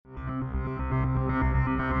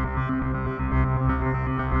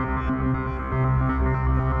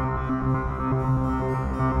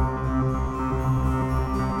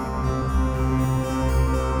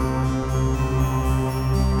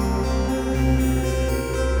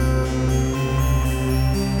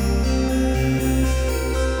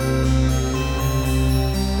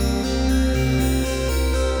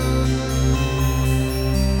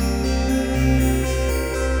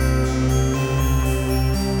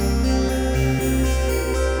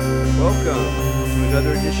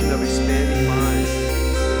another edition of Expanding Minds.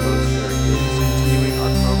 The host is continuing our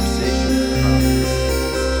conversation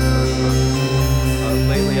about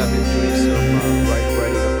lately I've been doing some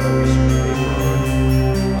writing up a research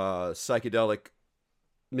paper on psychedelic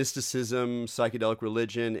mysticism, psychedelic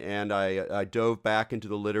religion, and I dove back into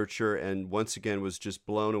the literature and once again was just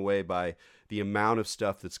blown away by the amount of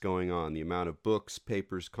stuff that's going on, the amount of books,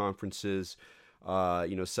 papers, conferences.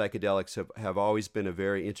 Psychedelics have always been a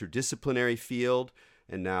very interdisciplinary field,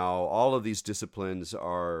 and now all of these disciplines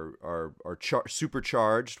are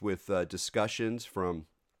supercharged with discussions from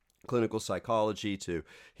clinical psychology to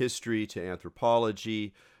history to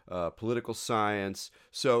anthropology, political science.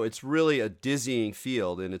 So it's really a dizzying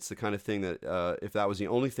field, and it's the kind of thing that if that was the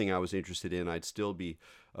only thing I was interested in, I'd still be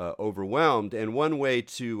overwhelmed. And one way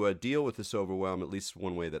to deal with this overwhelm, at least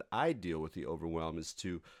one way that I deal with the overwhelm, is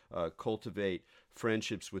to cultivate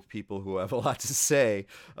friendships with people who have a lot to say,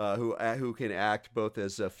 who can act both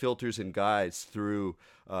as filters and guides through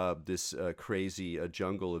this crazy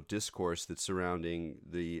jungle of discourse that's surrounding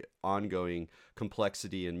the ongoing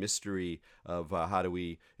complexity and mystery of how do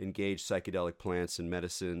we engage psychedelic plants and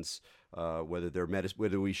medicines,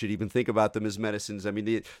 whether we should even think about them as medicines. I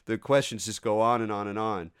mean, the questions just go on and on and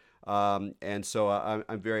on. And so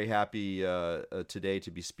I'm very happy today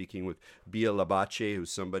to be speaking with Bia Labache,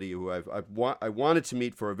 who's somebody who I wanted to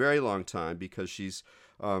meet for a very long time because she's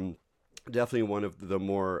definitely one of the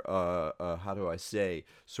more, how do I say,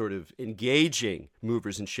 sort of engaging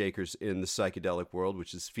movers and shakers in the psychedelic world,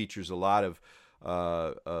 which features a lot of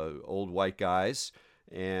old white guys.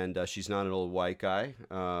 And she's not an old white guy.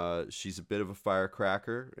 She's a bit of a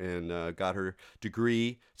firecracker and got her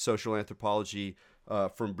degree, social anthropology,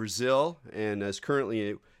 from Brazil, and is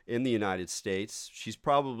currently in the United States. She's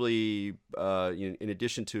probably, in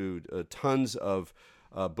addition to tons of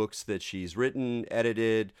books that she's written,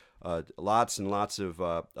 edited, lots and lots of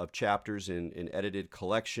chapters in edited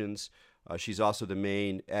collections. She's also the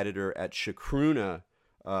main editor at Chacruna.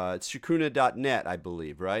 It's chacruna.net, I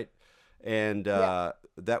believe, right? And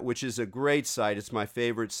that, which is a great site. It's my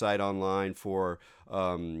favorite site online for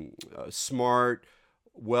smart,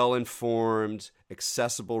 well-informed,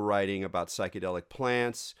 accessible writing about psychedelic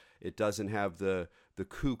plants. It doesn't have the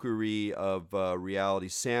kookery of reality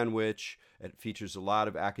sandwich. It features a lot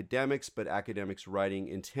of academics, but academics writing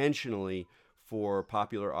intentionally for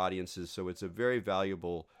popular audiences. So it's a very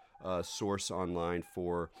valuable source online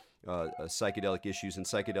for psychedelic issues and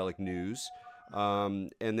psychedelic news.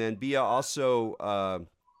 And then Bia also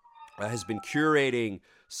has been curating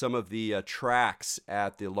some of the tracks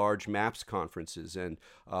at the large MAPS conferences. And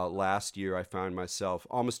last year I found myself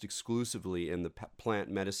almost exclusively in the plant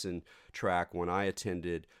medicine track when I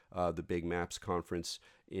attended the big MAPS conference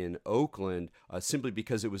in Oakland, simply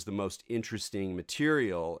because it was the most interesting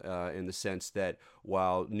material in the sense that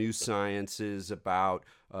while new sciences about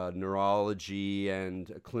neurology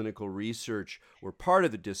and clinical research were part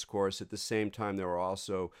of the discourse, at the same time there were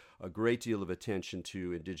also a great deal of attention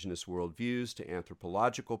to indigenous worldviews, to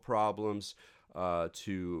anthropological problems,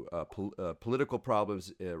 to political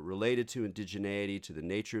problems related to indigeneity, to the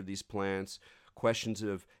nature of these plants, questions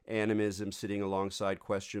of animism sitting alongside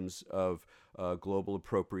questions of global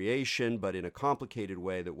appropriation, but in a complicated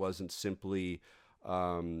way that wasn't simply,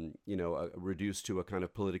 reduced to a kind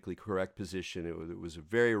of politically correct position. It was a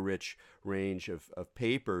very rich range of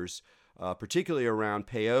papers, particularly around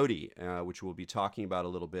peyote, which we'll be talking about a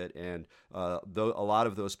little bit. And though a lot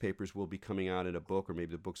of those papers will be coming out in a book, or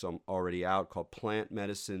maybe the book's already out, called Plant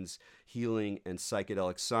Medicines, Healing, and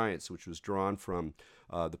Psychedelic Science, which was drawn from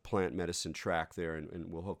the plant medicine track there.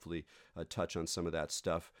 And we'll hopefully touch on some of that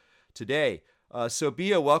stuff today. So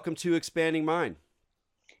Bia, welcome to Expanding Mind.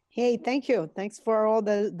 Hey, thank you. Thanks for all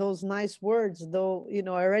those nice words. Though, I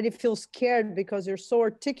already feel scared because you're so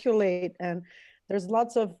articulate and there's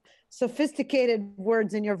lots of sophisticated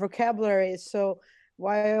words in your vocabulary. So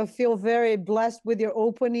while I feel very blessed with your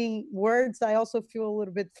opening words, I also feel a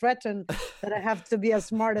little bit threatened that I have to be as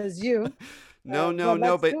smart as you.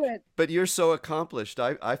 No, but you're so accomplished.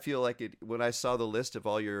 I feel like it when I saw the list of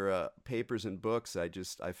all your papers and books. I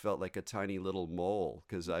felt like a tiny little mole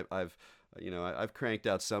because I've cranked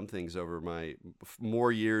out some things over my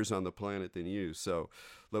more years on the planet than you. So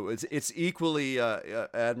it's equally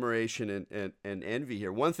admiration and envy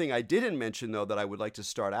here. One thing I didn't mention, though, that I would like to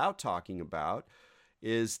start out talking about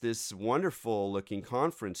is this wonderful looking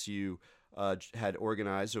conference you had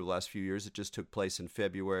organized over the last few years. It just took place in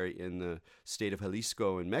February in the state of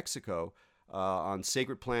Jalisco in Mexico on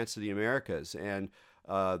sacred plants of the Americas. And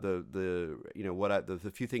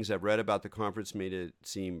the few things I've read about the conference made it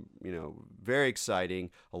seem very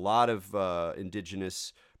exciting. A lot of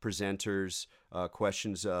indigenous presenters,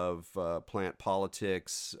 questions of plant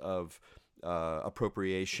politics, of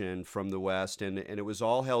appropriation from the West, and it was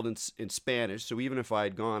all held in Spanish. So even if I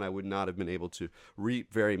had gone, I would not have been able to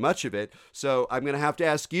reap very much of it. So I'm going to have to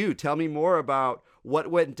ask you, tell me more about what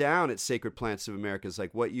went down at Sacred Plants of Americas,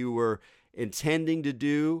 like what you were intending to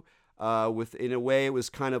do. In a way, it was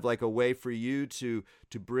kind of like a way for you to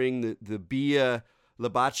bring the BIA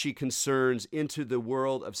Labachi concerns into the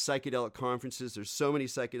world of psychedelic conferences. There's so many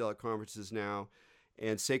psychedelic conferences now,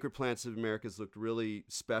 and Sacred Plants of Americas looked really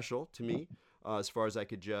special to me, as far as I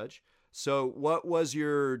could judge. So what was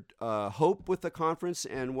your hope with the conference,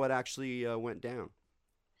 and what actually went down?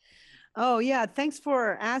 Oh, yeah. Thanks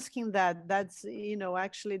for asking that. That's,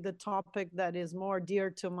 actually the topic that is more dear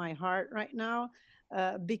to my heart right now,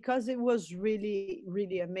 because it was really,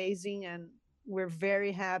 really amazing. And we're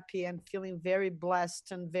very happy and feeling very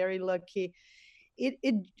blessed and very lucky. It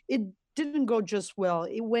didn't go just well,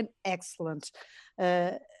 it went excellent.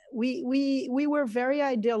 Uh, we were very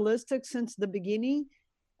idealistic since the beginning.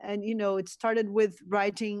 And, it started with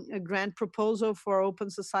writing a grant proposal for Open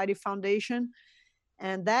Society Foundation,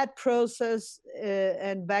 and that process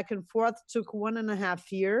and back and forth took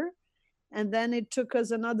 1.5 years, and then it took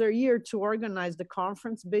us another year to organize the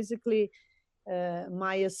conference. Basically,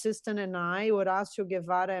 my assistant and I, Horacio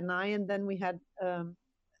Guevara and I, and then we had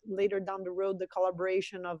later down the road the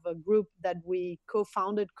collaboration of a group that we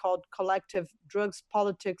co-founded called Collective Drugs,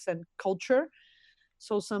 Politics, and Culture.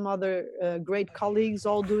 So some other great colleagues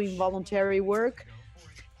all doing voluntary work.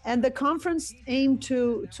 And the conference aimed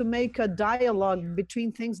to make a dialogue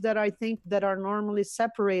between things that I think that are normally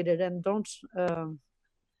separated and don't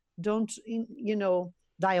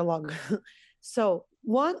dialogue. So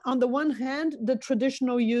on the one hand, the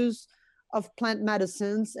traditional use of plant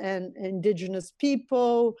medicines and indigenous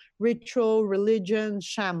people, ritual, religion,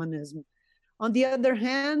 shamanism. On the other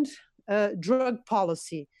hand, drug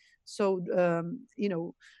policy. So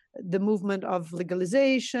the movement of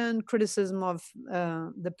legalization, criticism of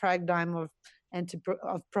the paradigm of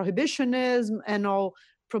of prohibitionism, and all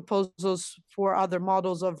proposals for other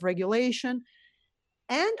models of regulation.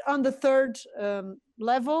 And on the third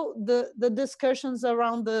level, the discussions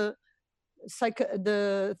around the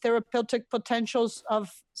therapeutic potentials of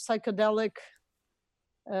psychedelic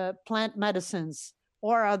plant medicines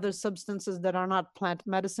or other substances that are not plant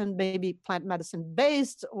medicine, maybe plant medicine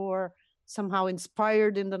based or somehow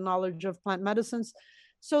inspired in the knowledge of plant medicines.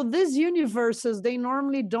 So these universes, they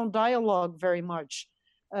normally don't dialogue very much.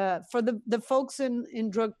 For the folks in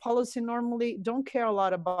drug policy normally don't care a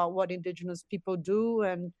lot about what indigenous people do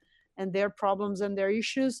and their problems and their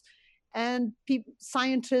issues. And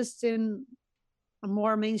scientists in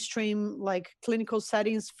more mainstream, like clinical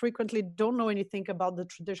settings, frequently don't know anything about the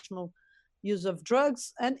traditional use of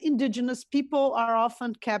drugs, and indigenous people are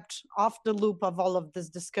often kept off the loop of all of this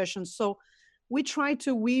discussion. So we try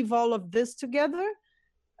to weave all of this together.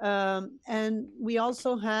 And we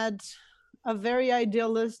also had a very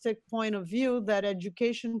idealistic point of view that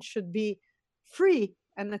education should be free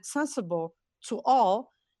and accessible to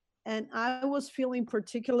all. And I was feeling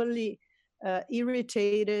particularly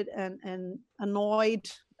irritated and annoyed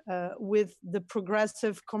with the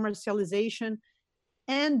progressive commercialization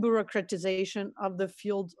and bureaucratization of the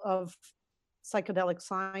field of psychedelic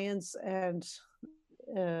science and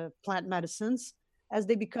plant medicines. As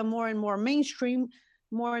they become more and more mainstream,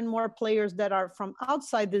 more and more players that are from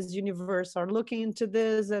outside this universe are looking into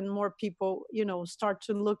this, and more people, start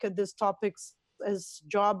to look at these topics as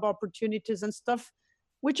job opportunities and stuff,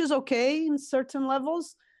 which is okay in certain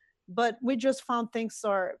levels. But we just found things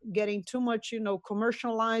are getting too much,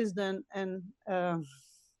 commercialized and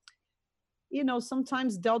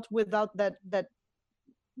sometimes dealt without that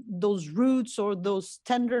those roots or those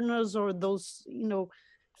tenderness or those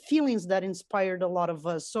feelings that inspired a lot of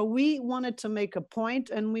us. So we wanted to make a point,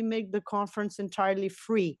 and we make the conference entirely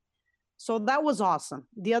free. So that was awesome.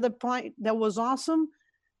 The other point that was awesome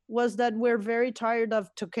was that we're very tired of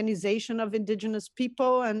tokenization of indigenous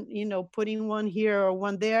people and putting one here or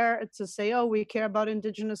one there to say, oh, we care about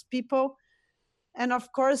indigenous people. And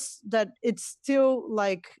of course that it's still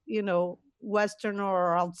like Western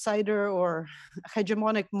or outsider or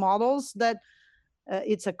hegemonic models that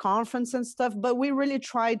it's a conference and stuff, but we really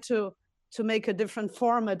try to make a different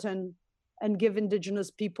format and give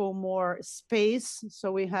indigenous people more space.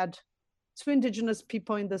 So we had 2 indigenous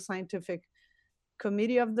people in the scientific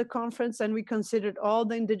committee of the conference, and we considered all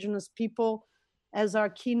the indigenous people as our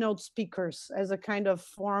keynote speakers, as a kind of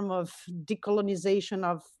form of decolonization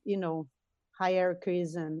of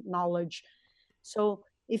hierarchies and knowledge. So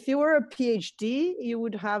If you were a PhD, you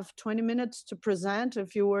would have 20 minutes to present.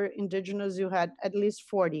 If you were indigenous, you had at least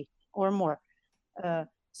 40 or more.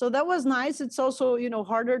 So that was nice. It's also,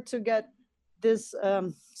 harder to get this,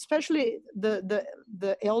 especially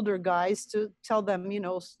the elder guys, to tell them,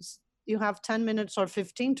 you have 10 minutes or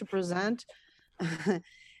 15 to present.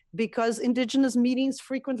 Because indigenous meetings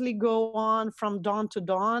frequently go on from dawn to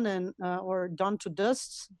dawn and or dawn to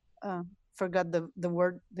dusk. Forgot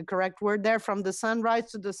the correct word there, from the sunrise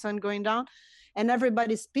to the sun going down, and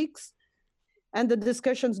everybody speaks, and the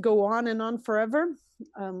discussions go on and on forever.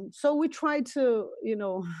 So we try to,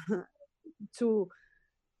 to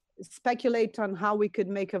speculate on how we could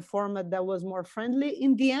make a format that was more friendly.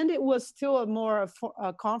 In the end, it was still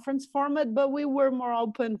a conference format, but we were more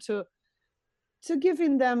open to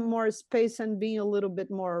giving them more space and being a little bit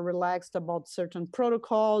more relaxed about certain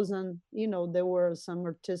protocols. And, there were some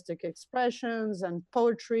artistic expressions and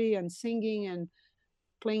poetry and singing and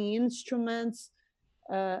playing instruments.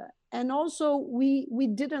 And also we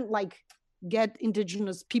didn't get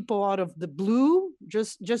indigenous people out of the blue,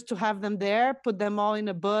 just to have them there, put them all in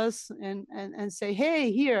a bus and say,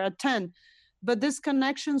 hey, here, attend. But these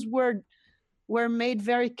connections were made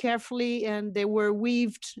very carefully, and they were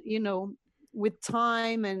weaved, with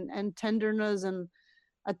time and tenderness and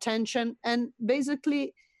attention. And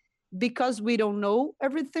basically, because we don't know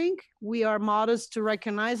everything, we are modest to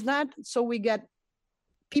recognize that. So we get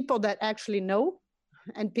people that actually know,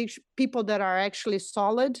 and people that are actually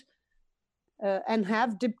solid and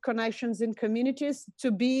have deep connections in communities,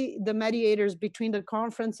 to be the mediators between the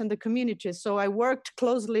conference and the communities. So I worked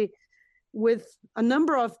closely with a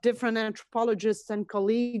number of different anthropologists and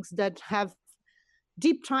colleagues that have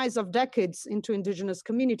deep ties of decades into indigenous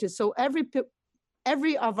communities. So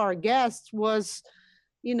every of our guests was,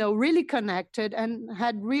 really connected and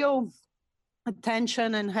had real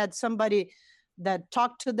attention, and had somebody that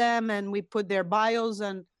talked to them, and we put their bios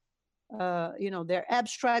and their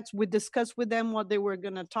abstracts. We discussed with them what they were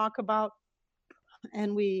going to talk about,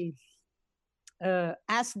 and we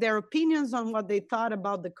asked their opinions on what they thought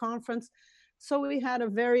about the conference. So we had a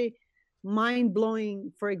very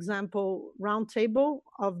mind-blowing, for example, roundtable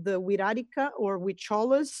of the Wirarika, or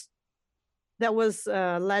Huicholas, that was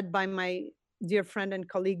led by my dear friend and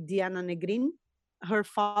colleague Diana Negrin. Her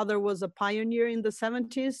father was a pioneer in the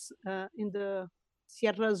 70s in the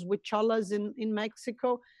Sierras Huicholas in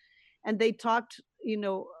Mexico, and they talked,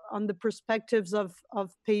 on the perspectives of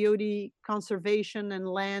peyote conservation and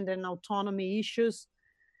land and autonomy issues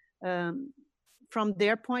from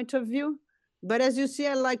their point of view. But as you see,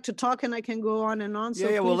 I like to talk, and I can go on and on. So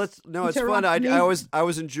yeah. Well, it's fun. I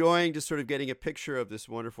was enjoying just sort of getting a picture of this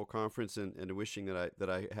wonderful conference and wishing that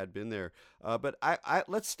I had been there. But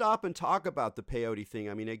let's stop and talk about the peyote thing.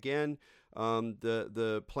 I mean, again,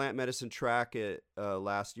 the plant medicine track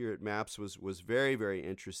last year at MAPS was very, very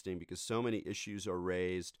interesting, because so many issues are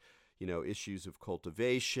raised. Issues of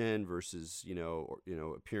cultivation versus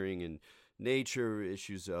appearing in nature,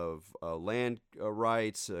 issues of land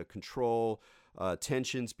rights, control,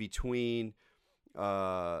 tensions between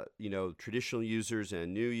traditional users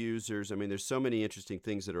and new users. I mean, there's so many interesting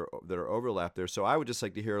things that are overlap there. So I would just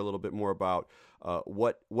like to hear a little bit more about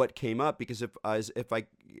what came up, because if I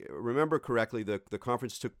remember correctly, the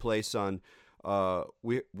conference took place on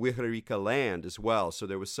Wirarika land as well. So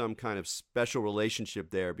there was some kind of special relationship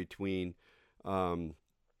there between even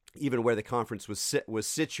where the conference was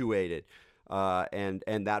situated.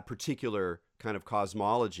 And that particular kind of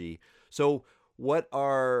cosmology. So what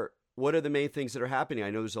are the main things that are happening?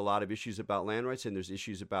 I know there's a lot of issues about land rights, and there's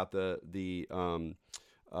issues about the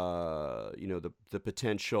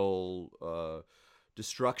potential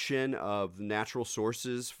destruction of natural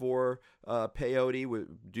sources for peyote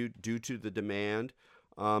due to the demand.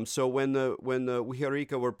 So when the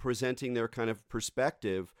Wirarika were presenting their kind of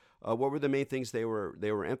perspective, what were the main things they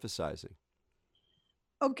were emphasizing?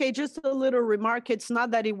 Okay, just a little remark. It's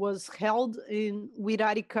not that it was held in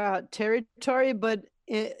Wirarika territory, but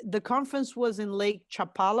the conference was in Lake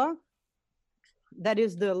Chapala. That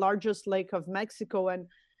is the largest lake of Mexico. And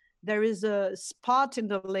there is a spot in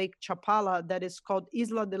the Lake Chapala that is called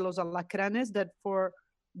Isla de los Alacranes, that for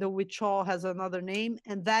the Huichol has another name.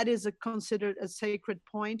 And that is considered a sacred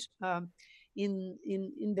point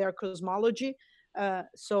in their cosmology.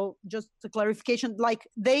 So just a clarification,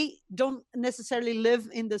 they don't necessarily live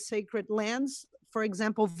in the sacred lands. For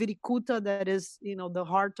example, Virikuta, that is, the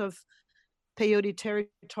heart of peyote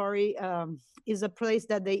territory, is a place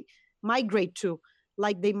that they migrate to.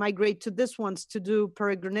 Like they migrate to this ones to do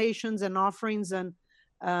peregrinations and offerings. And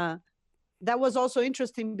that was also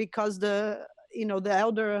interesting, because the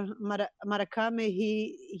elder Maracame,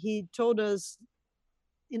 he told us,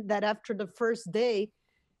 that after the first day,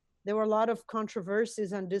 there were a lot of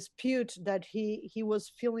controversies and dispute that he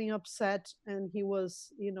was feeling upset, and he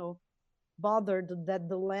was, bothered, that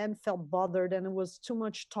the land felt bothered, and it was too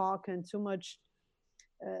much talk and too much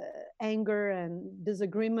anger and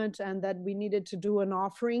disagreement, and that we needed to do an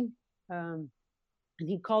offering. And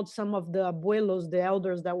he called some of the abuelos, the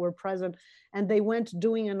elders that were present, and they went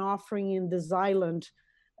doing an offering in this island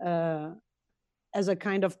as a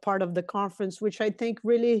kind of part of the conference, which I think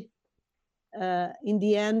really, in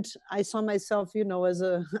the end, I saw myself, as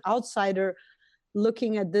an outsider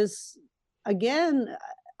looking at this again,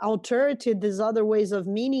 alterity, these other ways of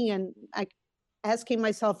meaning, and asking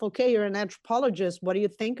myself, okay, you're an anthropologist, what do you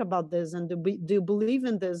think about this, and do you believe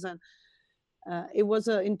in this? And it was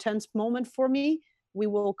an intense moment for me. We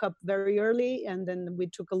woke up very early, and then we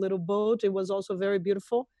took a little boat. It was also very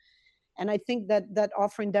beautiful. And I think that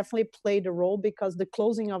offering definitely played a role, because the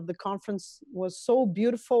closing of the conference was so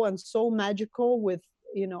beautiful and so magical with,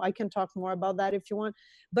 I can talk more about that if you want.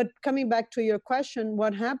 But coming back to your question,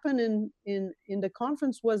 what happened in the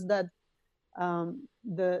conference was that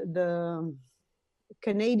the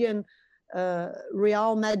Canadian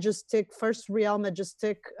Real Majestic, first Real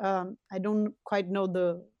Majestic, I don't quite know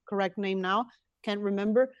the correct name now, can't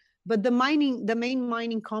remember, but the main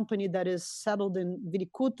mining company that is settled in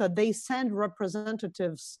Virikuta, they send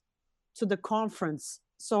representatives to the conference.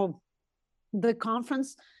 So the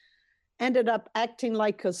conference ended up acting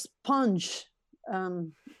like a sponge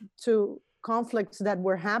to conflicts that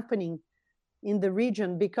were happening in the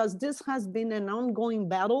region, because this has been an ongoing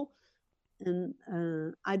battle. And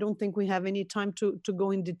I don't think we have any time to go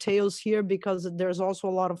in details here, because there's also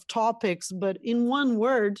a lot of topics. But in one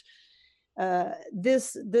word,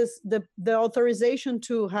 the authorization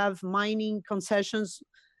to have mining concessions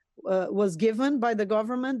was given by the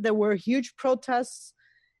government. There were huge protests,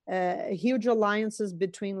 huge alliances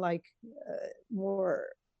between more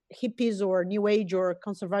hippies or new age or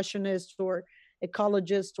conservationists or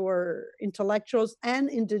ecologists or intellectuals and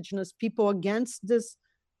indigenous people against this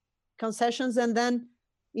concessions. And then,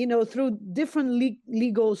 through different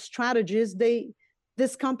legal strategies,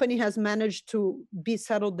 this company has managed to be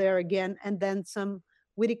settled there again. And then some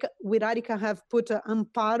Wirarika have put an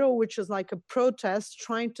amparo, which is like a protest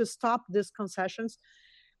trying to stop these concessions.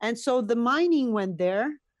 And so the mining went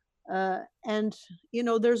there. And,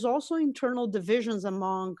 there's also internal divisions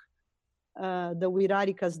among the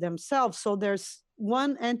Wirarikas themselves. So there's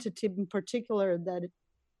one entity in particular that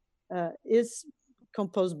is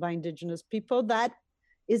composed by indigenous people that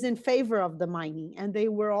is in favor of the mining. And they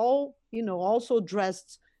were all, also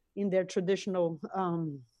dressed in their traditional,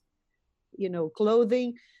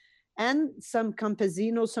 clothing. And some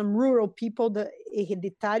campesinos, some rural people, the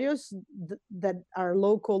hereditarios that are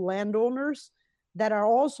local landowners, that are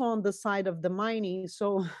also on the side of the mining.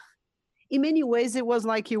 So in many ways, it was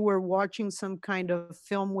like you were watching some kind of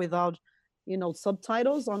film without,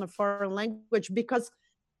 subtitles on a foreign language, because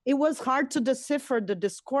it was hard to decipher the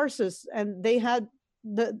discourses. And they had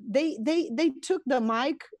they took the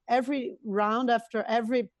mic every round. After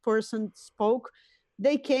every person spoke,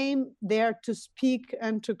 they came there to speak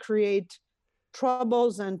and to create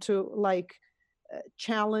troubles and to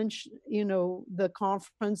challenge, the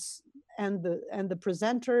conference and the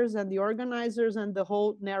presenters and the organizers and the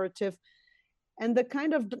whole narrative. And the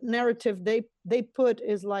kind of narrative they put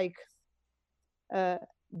is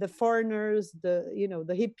the foreigners, the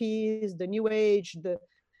hippies, the new age, the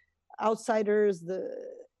outsiders, the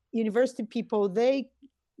university people, they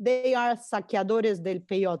are saqueadores del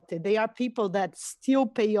peyote. They are people that steal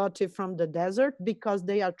peyote from the desert because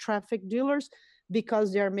they are traffic dealers,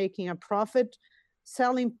 because they are making a profit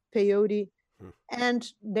selling peyote. And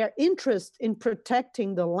their interest in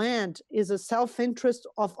protecting the land is a self-interest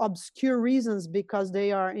of obscure reasons, because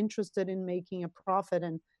they are interested in making a profit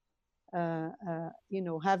and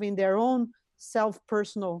having their own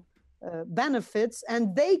self-personal benefits.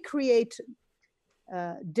 And they create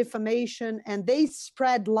defamation, and they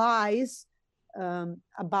spread lies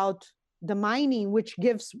about the mining, which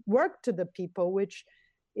gives work to the people, which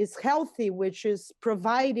is healthy, which is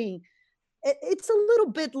providing. It's a little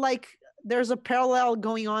bit like there's a parallel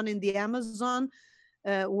going on in the Amazon,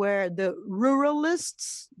 where the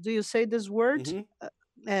ruralists, do you say this word?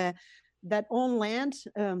 Mm-hmm. That own land,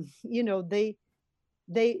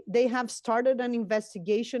 they have started an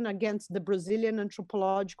investigation against the Brazilian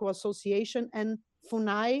Anthropological Association and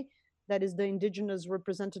FUNAI, that is the Indigenous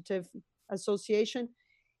Representative Association,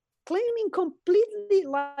 claiming completely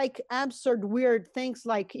absurd, weird things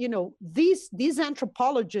these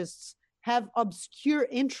anthropologists have obscure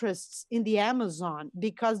interests in the Amazon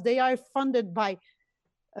because they are funded by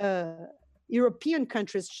European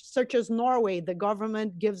countries, such as Norway, the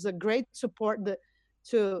government gives a great support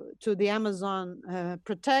to the Amazon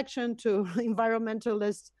protection, to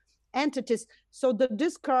environmentalist entities. So the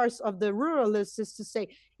discourse of the ruralists is to say,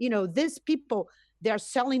 these people, they're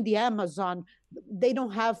selling the Amazon. They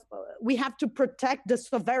don't have, we have to protect the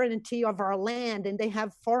sovereignty of our land, and they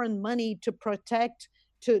have foreign money to protect,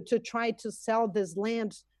 to try to sell this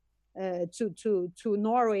land to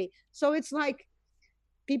Norway. So it's like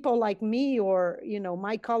people like me, or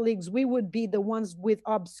my colleagues, we would be the ones with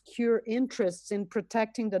obscure interests in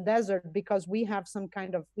protecting the desert, because we have some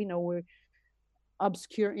kind of we're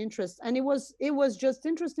obscure interests. And it was just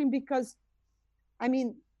interesting, because I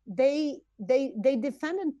mean, they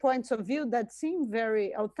defended points of view that seem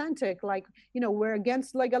very authentic, like we're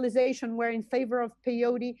against legalization, we're in favor of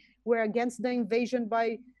peyote, we're against the invasion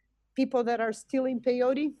by people that are stealing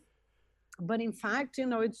peyote. But in fact,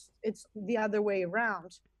 it's the other way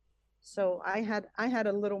around. So I had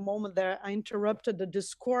a little moment there. I interrupted the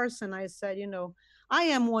discourse and I said, I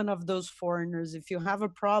am one of those foreigners. If you have a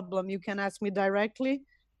problem, you can ask me directly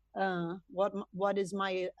what is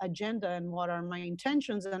my agenda and what are my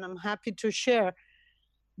intentions, and I'm happy to share.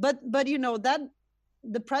 But that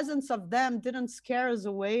the presence of them didn't scare us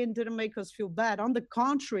away and didn't make us feel bad. On the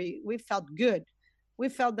contrary, we felt good. We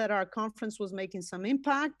felt that our conference was making some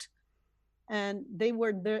impact, and they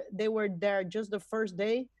were there just the first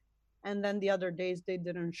day, and then the other days they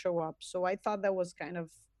didn't show up. So I thought that was kind of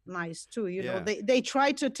nice too. They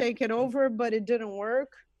tried to take it over, but it didn't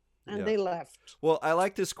work, and they left. Well, I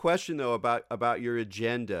like this question though about your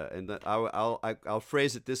agenda, and that I'll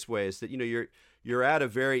phrase it this way: is that you're at a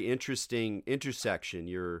very interesting intersection.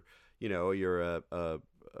 You're a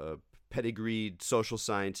pedigreed social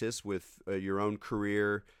scientist with your own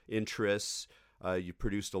career interests. You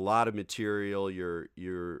produced a lot of material.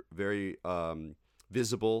 You're very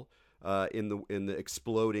visible in the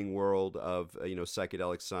exploding world of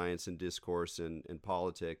psychedelic science and discourse and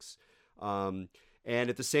politics.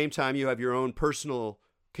 And at the same time, you have your own personal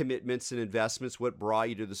commitments and investments. What brought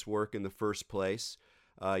you to this work in the first place?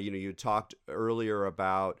 You talked earlier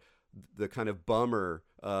about the kind of bummer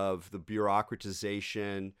of the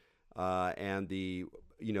bureaucratization and the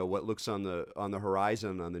what looks on the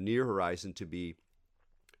horizon, on the near horizon, to be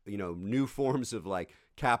new forms of like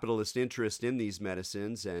capitalist interest in these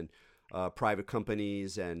medicines and private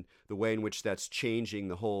companies, and the way in which that's changing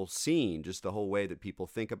the whole scene, just the whole way that people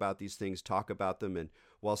think about these things, talk about them. And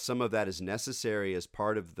while some of that is necessary as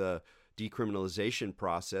part of the decriminalization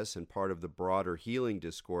process and part of the broader healing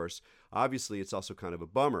discourse, obviously it's also kind of a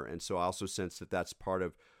bummer. And so I also sense that that's part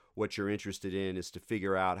of what you're interested in, is to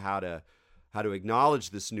figure out how to acknowledge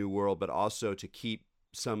this new world, but also to keep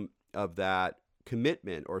some of that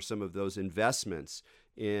commitment or some of those investments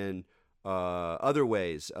in other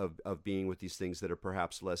ways of being with these things that are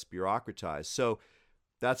perhaps less bureaucratized. So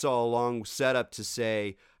that's all a long setup to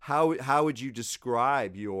say, how would you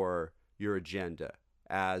describe your agenda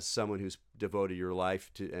as someone who's devoted your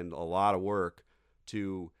life to, and a lot of work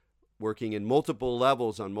to, working in multiple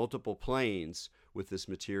levels on multiple planes with this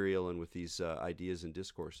material and with these ideas and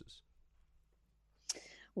discourses?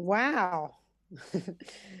 Wow.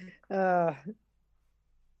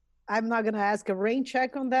 I'm not going to ask a rain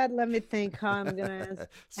check on that. Let me think how I'm going to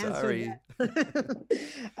answer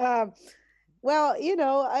that. Well,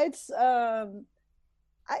 it's, I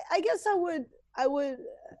guess I would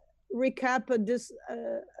recap this.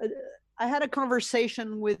 I had a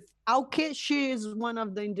conversation with Auke. She is one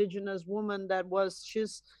of the indigenous women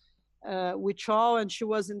she's with Chaw, and she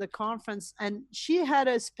was in the conference, and she had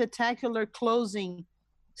a spectacular closing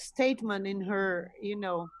statement in her, in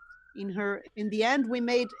the end,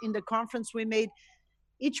 in the conference, we made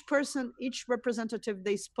each representative,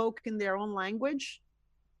 they spoke in their own language,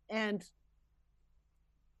 and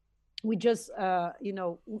we just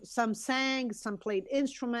some sang, some played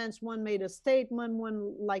instruments, one made a statement,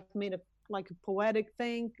 one made a poetic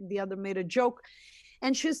thing, the other made a joke.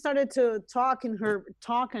 And she started to talk in her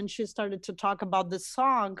talk, and she started to talk about the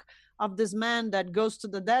song of this man that goes to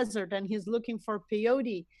the desert, and he's looking for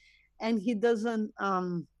peyote, and he doesn't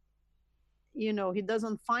he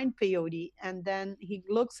doesn't find peyote, and then he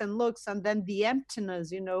looks and looks, and then the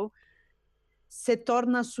emptiness, se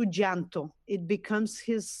torna su llanto, it becomes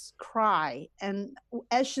his cry. And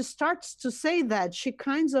as she starts to say that, she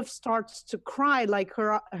kind of starts to cry, like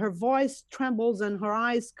her voice trembles and her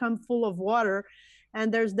eyes come full of water.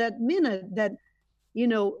 And there's that minute that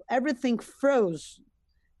everything froze,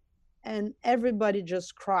 and everybody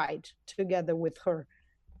just cried together with her.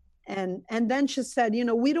 And then she said,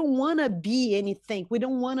 we don't want to be anything. We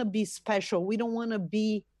don't want to be special. We don't want to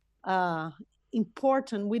be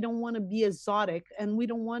important. We don't want to be exotic, and we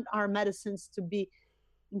don't want our medicines to be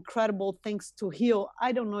incredible things to heal.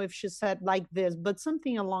 I don't know if she said like this, but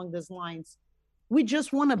something along these lines. We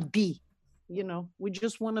just want to be, we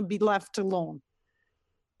just want to be left alone.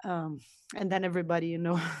 Um, and then everybody,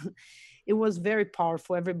 it was very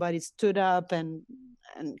powerful. Everybody stood up and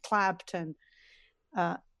clapped. And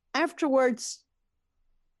uh, afterwards,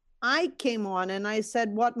 I came on and I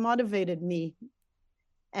said, what motivated me?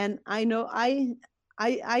 And I know I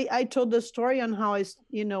told the story on how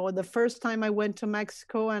the first time I went to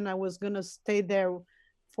Mexico and I was going to stay there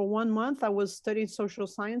for 1 month. I was studying social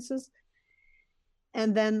sciences.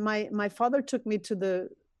 And then my father took me to the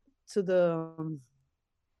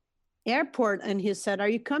airport, and he said, are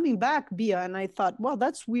you coming back, Bia? And I thought, well,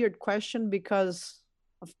 that's a weird question, because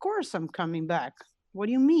of course I'm coming back. What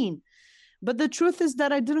do you mean? But the truth is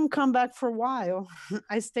that I didn't come back for a while.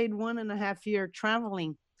 I stayed 1.5 years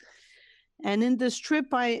traveling. And in this trip,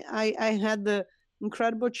 I had the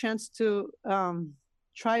incredible chance to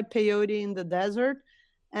try peyote in the desert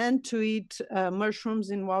and to eat mushrooms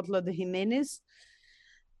in Huautla de Jimenez,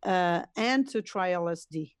 and to try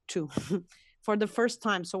LSD too for the first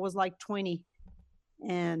time. So it was like 20.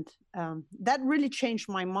 And that really changed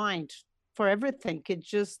my mind for everything. It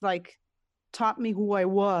just like taught me who I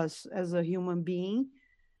was as a human being,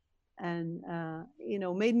 and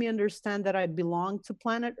made me understand that I belong to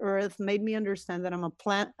planet Earth, made me understand that I'm a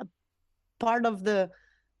part of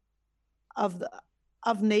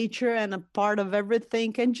of nature and a part of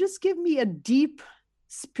everything, and just give me a deep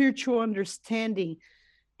spiritual understanding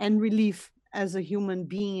and relief as a human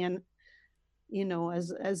being, and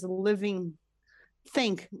as a living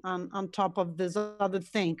thing on top of this other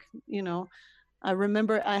thing. I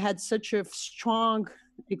remember I had such a strong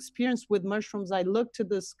experience with mushrooms. I looked to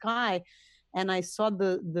the sky and I saw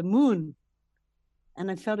the moon, and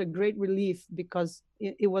I felt a great relief, because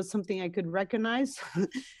it was something I could recognize.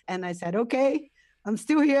 And I said, okay, I'm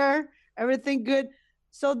still here, everything good.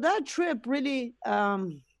 So that trip really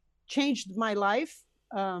changed my life.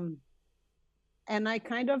 And I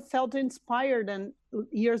kind of felt inspired. And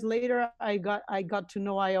years later, I got to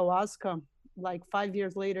know ayahuasca, like 5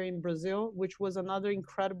 years later in Brazil, which was another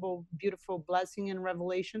incredible, beautiful blessing and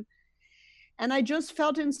revelation. And I just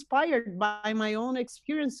felt inspired by my own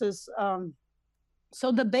experiences.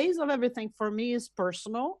 So the base of everything for me is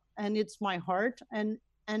personal, and it's my heart, and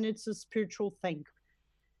it's a spiritual thing.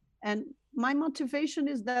 And my motivation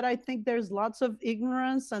is that I think there's lots of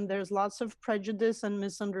ignorance and there's lots of prejudice and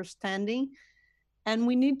misunderstanding. And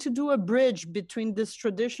we need to do a bridge between these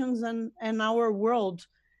traditions and our world.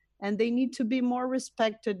 And they need to be more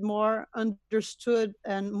respected, more understood,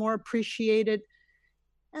 and more appreciated.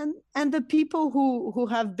 And the people who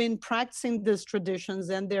have been practicing these traditions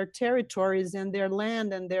and their territories and their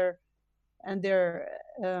land and their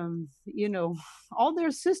all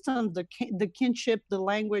their systems, the kinship, the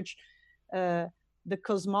language, the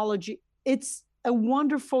cosmology. It's a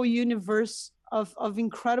wonderful universe of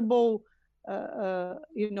incredible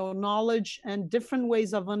knowledge and different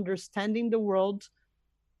ways of understanding the world.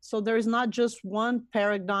 So there's not just one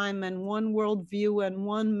paradigm and one worldview and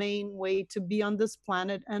one main way to be on this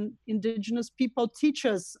planet. And indigenous people teach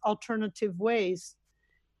us alternative ways.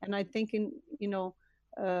 And I think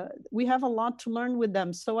we have a lot to learn with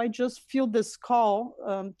them. So I just feel this call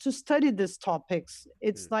to study these topics.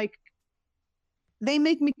 It's like they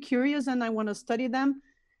make me curious, and I want to study them.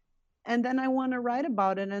 And then I want to write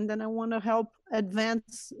about it. And then I want to help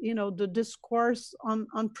advance, the discourse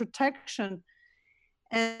on protection.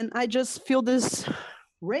 And I just feel this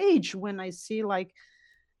rage when I see a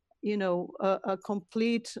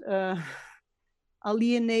complete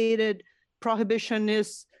alienated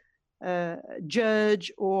prohibitionist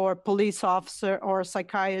judge or police officer or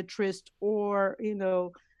psychiatrist or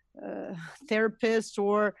therapist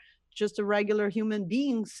or just a regular human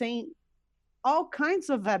being saying all kinds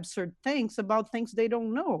of absurd things about things they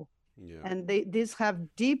don't know. Yeah. And these have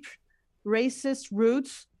deep racist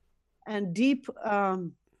roots and deep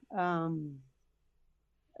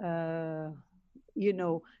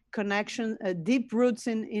connection, deep roots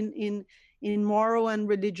in moral and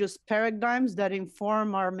religious paradigms that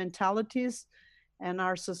inform our mentalities and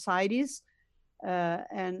our societies.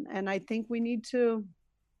 And I think we need to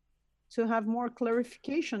have more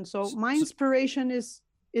clarification. So my inspiration is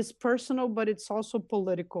personal, but it's also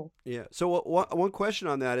political. Yeah. So one question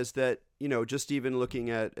on that is that, just even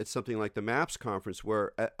looking at something like the MAPS conference,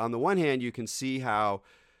 where on the one hand, you can see how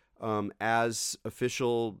as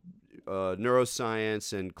official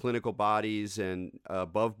neuroscience and clinical bodies and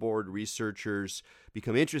above board researchers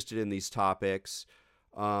become interested in these topics,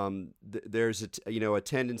 There's a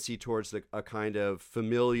tendency towards a kind of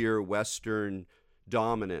familiar Western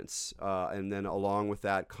dominance, and then along with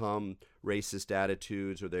that come racist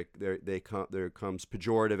attitudes, or there comes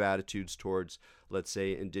pejorative attitudes towards, let's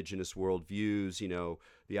say, indigenous worldviews.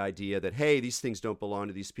 The idea that, hey, these things don't belong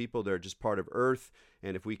to these people; they're just part of Earth,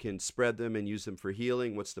 and if we can spread them and use them for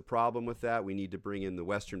healing, what's the problem with that? We need to bring in the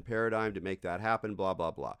Western paradigm to make that happen. Blah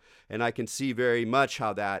blah blah. And I can see very much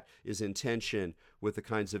how that is in tension with the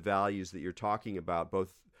kinds of values that you're talking about,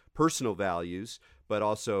 both personal values, but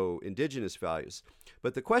also indigenous values.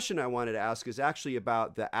 But the question I wanted to ask is actually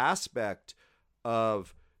about the aspect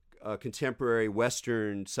of contemporary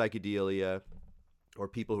Western psychedelia, or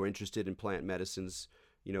people who are interested in plant medicines,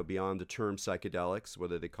 beyond the term psychedelics,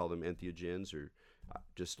 whether they call them entheogens or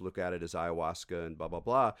just look at it as ayahuasca and blah, blah,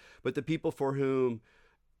 blah. But the people for whom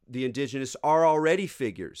the indigenous are already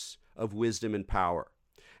figures of wisdom and power.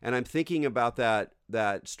 And I'm thinking about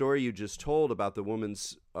that story you just told about the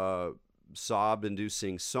woman's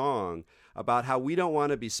sob-inducing song, about how we don't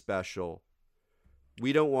want to be special.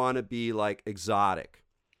 We don't want to be like exotic.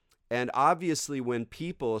 And obviously when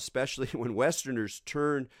people, especially when Westerners,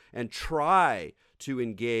 turn and try to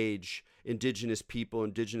engage indigenous people,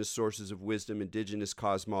 indigenous sources of wisdom, indigenous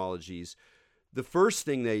cosmologies, the first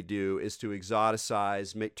thing they do is to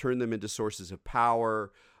exoticize, turn them into sources of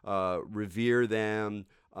power, revere them,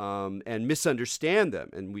 and misunderstand them.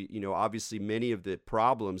 And we, obviously many of the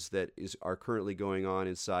problems that are currently going on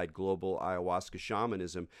inside global ayahuasca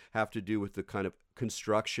shamanism have to do with the kind of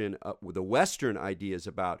construction with the Western ideas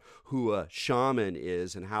about who a shaman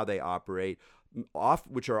is and how they operate,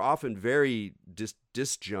 which are often very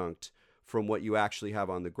disjunct from what you actually have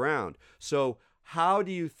on the ground. So how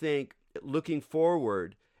do you think, looking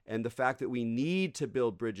forward, and the fact that we need to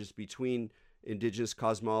build bridges between indigenous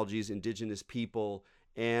cosmologies, indigenous people,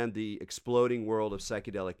 and the exploding world of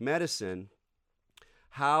psychedelic medicine,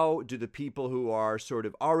 how do the people who are sort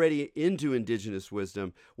of already into indigenous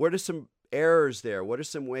wisdom, what are some errors there? What are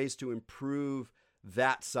some ways to improve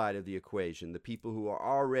that side of the equation? The people who are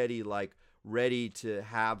already ready to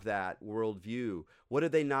have that worldview, what are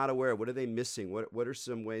they not aware of? What are they missing? What are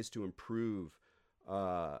some ways to improve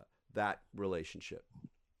that relationship?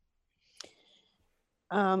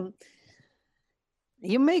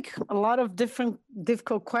 You make a lot of different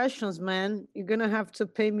difficult questions, man. You're gonna have to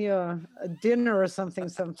pay me a dinner or something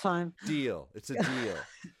sometime. Deal. It's a deal.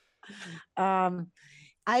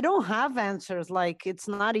 I don't have answers. Like, it's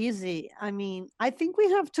not easy. I mean, I think we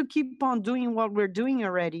have to keep on doing what we're doing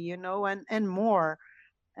already, and more.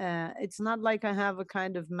 It's not like I have a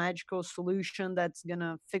kind of magical solution that's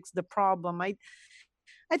gonna fix the problem.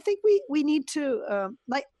 I think we need to,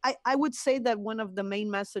 I would say that one of the main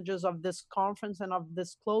messages of this conference and of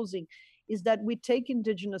this closing is that we take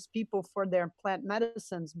indigenous people for their plant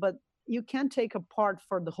medicines, but you can't take a part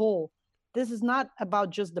for the whole. This is not about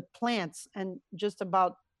just the plants and just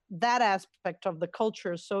about that aspect of the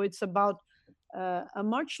culture. So it's about a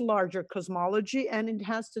much larger cosmology, and it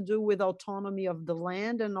has to do with autonomy of the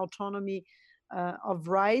land and autonomy of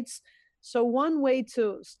rights. So one way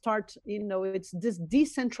to start, it's this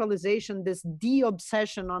decentralization, this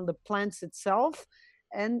de-obsession on the plants itself,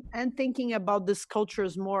 and thinking about these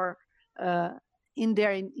cultures more in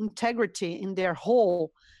their integrity, in their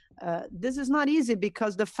whole. This is not easy,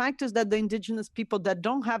 because the fact is that the indigenous people that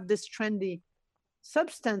don't have this trendy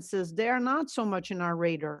substances, they are not so much in our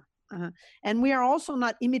radar. And we are also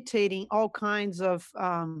not imitating all kinds of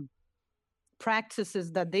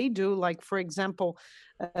practices that they do, like, for example,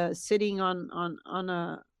 sitting on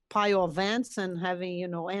a pile of ants and having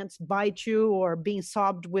ants bite you, or being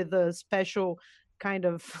sobbed with a special kind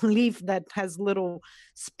of leaf that has little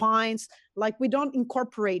spines. Like, we don't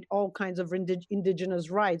incorporate all kinds of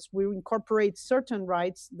indigenous rights. We incorporate certain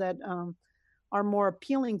rights that are more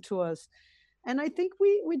appealing to us. And I think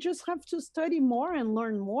we just have to study more and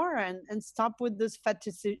learn more, and stop with this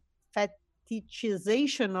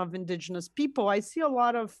fetishization of indigenous people. I see a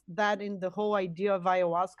lot of that in the whole idea of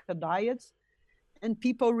ayahuasca diets, and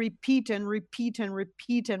people repeat and repeat and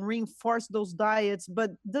repeat and reinforce those diets.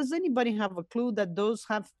 But does anybody have a clue that those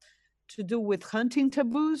have to do with hunting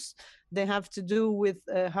taboos? They have to do with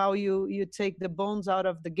how you take the bones out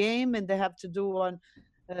of the game, and they have to do on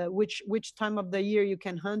which time of the year you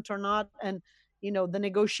can hunt or not, and the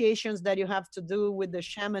negotiations that you have to do with the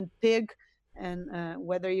shaman pig, and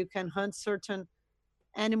whether you can hunt certain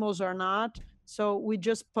animals or not. So we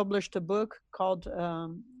just published a book called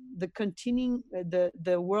the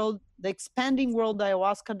expanding world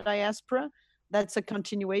ayahuasca diaspora. That's a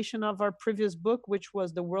continuation of our previous book, which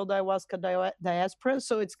was the world ayahuasca diaspora.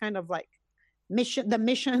 So it's kind of like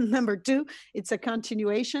mission number 2. It's a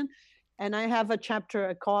continuation, and I have a chapter,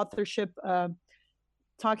 a co-authorship,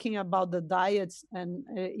 talking about the diets and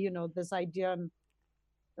this idea,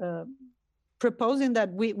 uh, proposing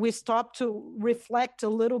that we stop to reflect a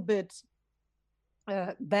little bit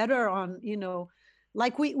better on,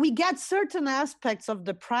 like we get certain aspects of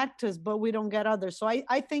the practice, but we don't get others. So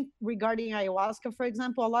I think regarding ayahuasca, for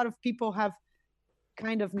example, a lot of people have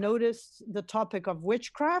kind of noticed the topic of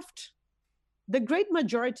witchcraft. The great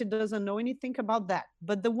majority doesn't know anything about that,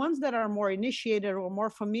 but the ones that are more initiated or more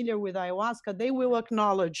familiar with ayahuasca, they will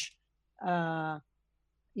acknowledge,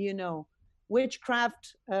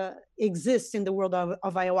 witchcraft exists in the world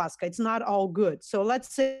of ayahuasca. It's not all good. So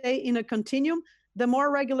let's say in a continuum, the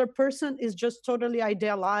more regular person is just totally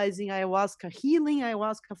idealizing ayahuasca healing,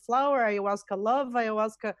 ayahuasca flower, ayahuasca love,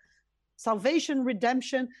 ayahuasca salvation,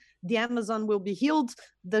 redemption. The Amazon will be healed.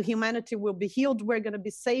 The humanity will be healed. We're going to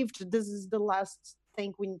be saved. This is the last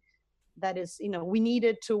thing we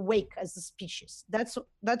needed to wake as a species. That's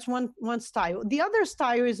one style. The other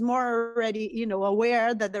style is more already,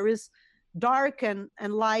 aware that there is dark and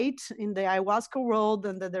light in the ayahuasca world,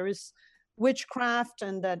 and that there is witchcraft,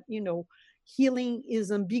 and that, healing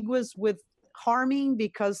is ambiguous with harming,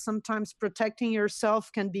 because sometimes protecting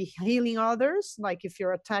yourself can be healing others. Like if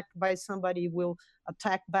you're attacked by somebody, will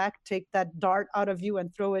attack back, take that dart out of you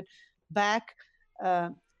and throw it back.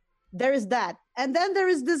 There is that. And then there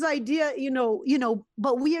is this idea,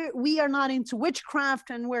 but we are not into witchcraft,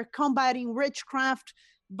 and we're combating witchcraft.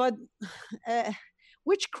 But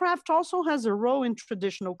witchcraft also has a role in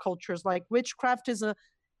traditional cultures. Like witchcraft is a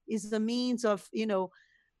means of,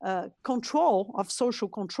 control, of social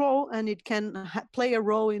control, and it can play a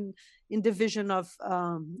role in division of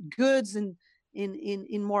goods, and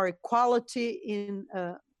in more equality, in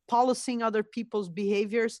policing other people's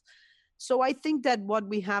behaviors. So I think that what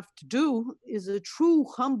we have to do is a true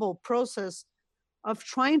humble process of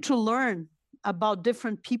trying to learn about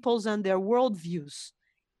different peoples and their worldviews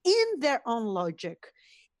in their own logic,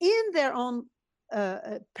 in their own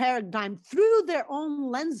paradigm, through their own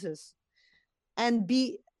lenses, and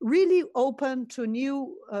be really open to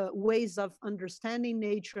new ways of understanding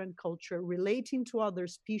nature and culture, relating to other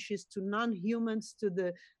species, to non-humans, to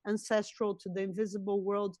the ancestral, to the invisible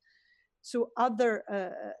world, to other,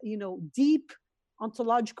 deep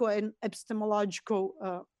ontological and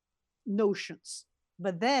epistemological notions.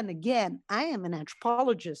 But then again, I am an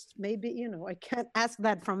anthropologist. Maybe, I can't ask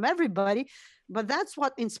that from everybody, but that's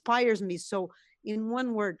what inspires me. So in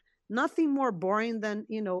one word, nothing more boring than,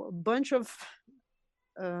 a bunch of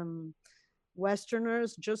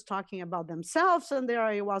Westerners just talking about themselves and their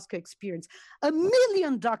ayahuasca experience. 1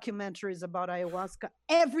 million documentaries about ayahuasca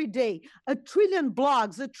every day, 1 trillion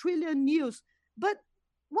blogs, 1 trillion news. But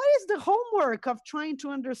what is the homework of trying to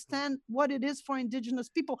understand what it is for indigenous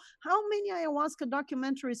people? How many ayahuasca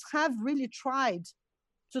documentaries have really tried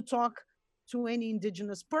to talk to any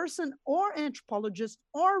indigenous person or anthropologist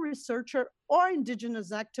or researcher or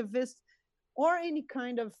indigenous activist or any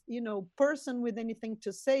kind of, person with anything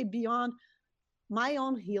to say beyond my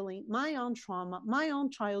own healing, my own trauma, my own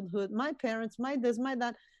childhood, my parents, my this, my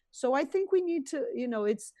that. So I think we need to,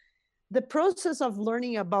 it's the process of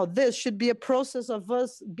learning about this should be a process of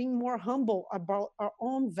us being more humble about our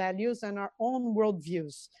own values and our own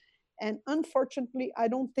worldviews. And unfortunately, I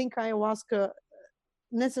don't think ayahuasca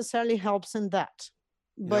necessarily helps in that,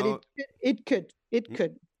 but no, it could.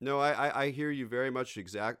 No, I hear you very much.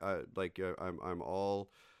 I'm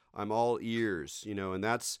all ears, and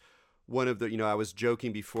that's one of the, I was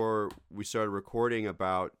joking before we started recording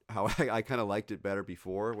about how I kind of liked it better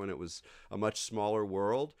before, when it was a much smaller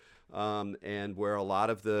world, and where a lot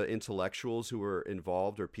of the intellectuals who were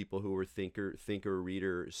involved, or people who were thinker,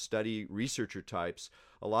 reader, study, researcher types,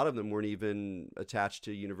 a lot of them weren't even attached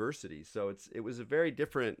to universities. So it was a very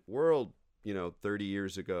different world, 30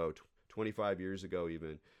 years ago, 25 years ago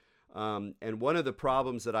even. And one of the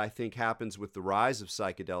problems that I think happens with the rise of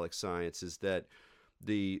psychedelic science is that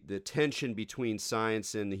the tension between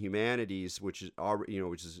science and the humanities, which is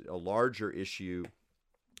a larger issue,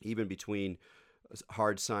 even between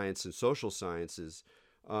hard science and social sciences,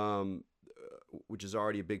 which is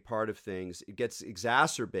already a big part of things, it gets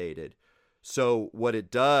exacerbated. So what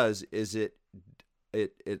it does is it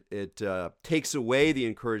takes away the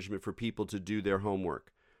encouragement for people to do their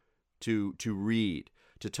homework, to read,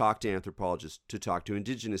 to talk to anthropologists, to talk to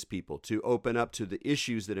indigenous people, to open up to the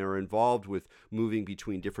issues that are involved with moving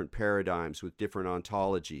between different paradigms, with different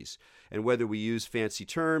ontologies. And whether we use fancy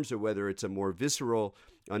terms or whether it's a more visceral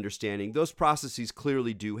understanding, those processes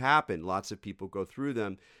clearly do happen. Lots of people go through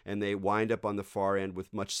them, and they wind up on the far end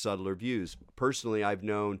with much subtler views. Personally, I've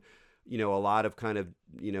known a lot of kind of,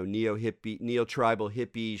 neo-tribal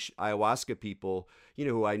hippie ayahuasca people,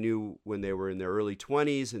 who I knew when they were in their early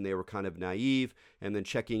 20s and they were kind of naive, and then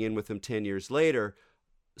checking in with them 10 years later,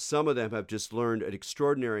 some of them have just learned an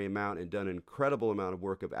extraordinary amount and done an incredible amount of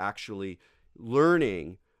work of actually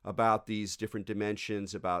learning about these different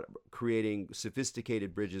dimensions, about creating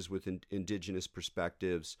sophisticated bridges with indigenous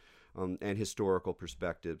perspectives, and historical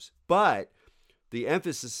perspectives. But the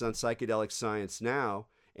emphasis on psychedelic science now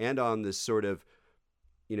and on this sort of,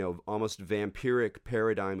 almost vampiric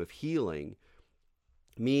paradigm of healing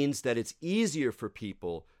means that it's easier for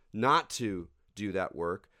people not to do that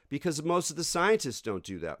work, because most of the scientists don't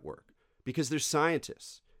do that work, because they're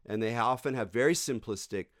scientists and they often have very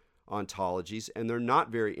simplistic ontologies, and they're not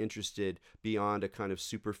very interested beyond a kind of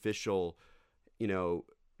superficial,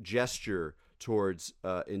 gesture towards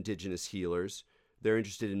indigenous healers. They're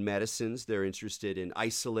interested in medicines. They're interested in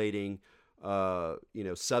isolating,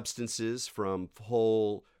 substances from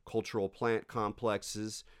whole cultural plant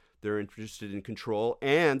complexes. They're interested in control,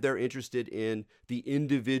 and they're interested in the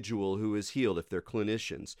individual who is healed. If they're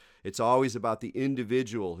clinicians, it's always about the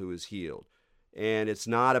individual who is healed. And it's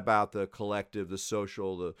not about the collective, the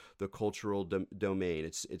social, the cultural domain.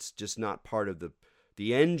 It's just not part of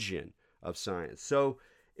the engine of science. So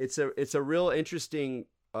it's a real interesting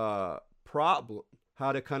problem,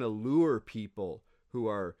 how to kind of lure people who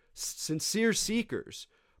are sincere seekers,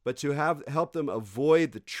 but to help them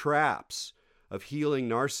avoid the traps of healing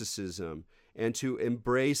narcissism, and to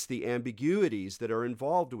embrace the ambiguities that are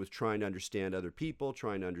involved with trying to understand other people,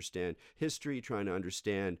 trying to understand history, trying to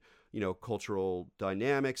understand, cultural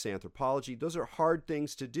dynamics, anthropology. Those are hard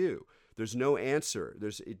things to do. There's no answer.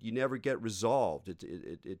 You never get resolved.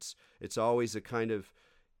 It's always a kind of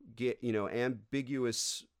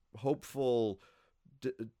ambiguous, hopeful,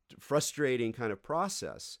 frustrating kind of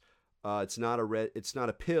process. It's not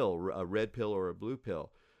a pill, a red pill or a blue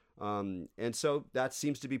pill. And so that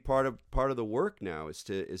seems to be part of the work now, is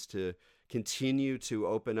to continue to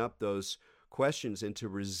open up those questions and to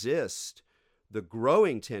resist the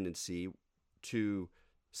growing tendency to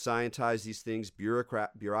scientize these things,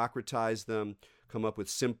 bureaucratize them, come up with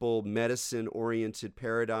simple medicine-oriented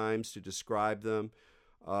paradigms to describe them.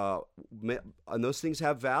 And those things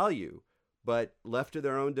have value, but left to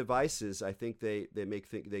their own devices, I think they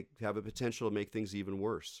have a potential to make things even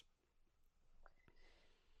worse.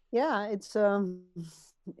 Yeah, it's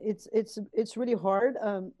really hard.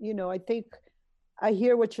 I think I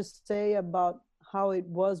hear what you say about how it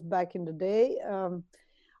was back in the day.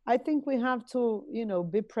 I think we have to,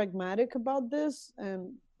 be pragmatic about this.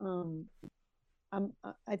 And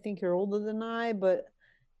I think you're older than I, but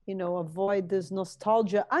avoid this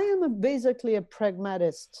nostalgia. I am basically a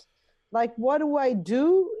pragmatist. Like, what do I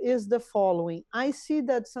do is the following: I see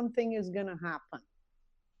that something is going to happen.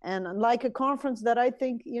 And like a conference that I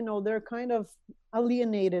think, they're kind of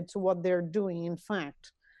alienated to what they're doing, in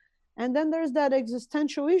fact. And then there's that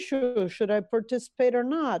existential issue. Should I participate or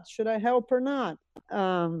not? Should I help or not?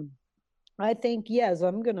 I think, yes,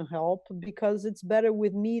 I'm going to help, because it's better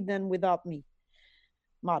with me than without me,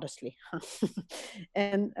 modestly.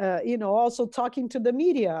 And, also talking to the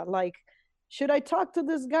media, like, should I talk to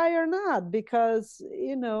this guy or not? Because,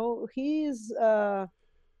 he's...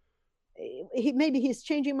 maybe he's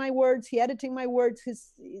changing my words, he editing my words,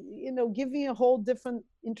 he's giving a whole different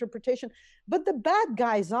interpretation. But the bad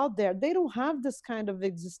guys out there, they don't have this kind of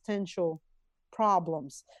existential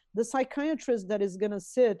problems. The psychiatrist that is going to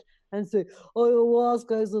sit and say,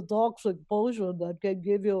 ayahuasca is a toxic potion that can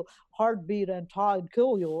give you heartbeat and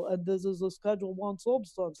kill you, and this is a Schedule 1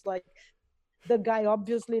 substance. Like, the guy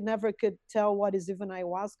obviously never could tell what is even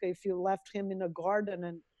ayahuasca if you left him in a garden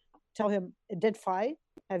and tell him, identify,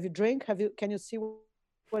 have you drink, can you see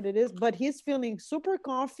what it is? But he's feeling super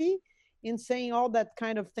comfy in saying all that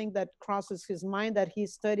kind of thing that crosses his mind, that he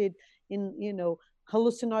studied in,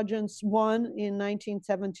 hallucinogens 1 in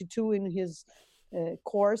 1972 in his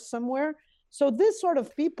course somewhere. So this sort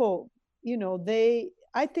of people,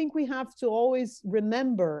 I think we have to always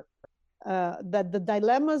remember that the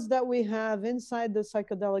dilemmas that we have inside the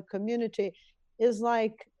psychedelic community is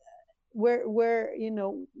like,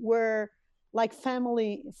 we're like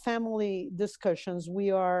family discussions.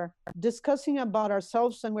 We are discussing about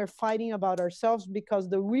ourselves, and we're fighting about ourselves, because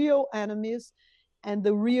the real enemies and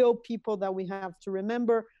the real people that we have to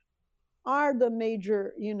remember are the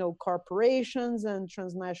major, corporations and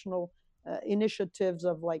transnational initiatives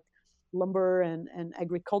of, like, lumber and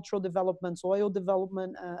agricultural developments, oil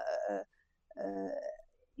development,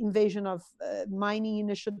 invasion of mining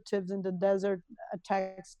initiatives in the desert,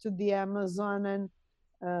 attacks to the Amazon, and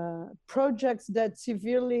projects that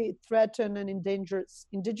severely threaten and endanger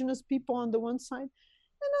indigenous people on the one side,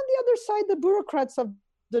 and on the other side, the bureaucrats of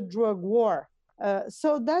the drug war.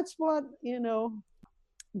 So that's what,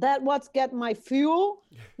 that what's get my fuel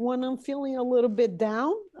when I'm feeling a little bit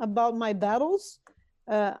down about my battles.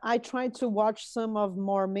 I tried to watch some of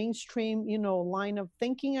more mainstream, line of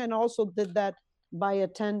thinking, and also did that by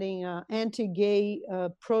attending anti-gay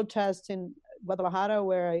protests in Guadalajara,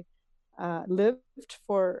 where I lived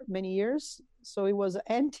for many years. So it was an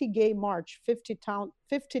anti-gay march,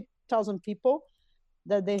 50,000 people,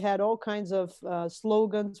 that they had all kinds of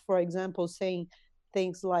slogans, for example, saying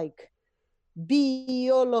things like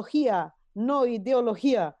biología, no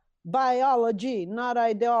ideología, biology, not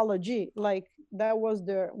ideology. Like that was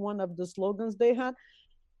one of the slogans they had.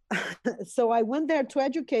 So I went there to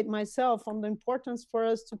educate myself on the importance for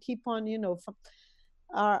us to keep on,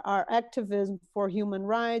 our activism for human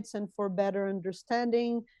rights and for better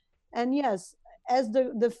understanding. And yes, as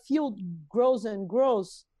the field grows and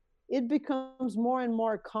grows, it becomes more and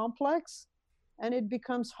more complex, and it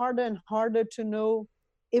becomes harder and harder to know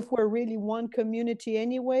if we're really one community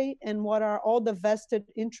anyway, and what are all the vested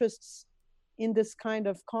interests in this kind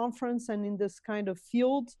of conference and in this kind of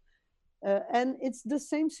field. And it's the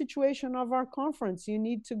same situation of our conference. You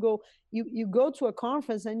need to go, you go to a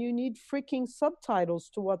conference and you need freaking subtitles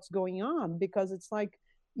to what's going on, because it's like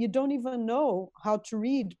you don't even know how to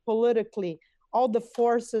read politically all the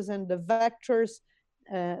forces and the vectors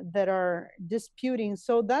that are disputing.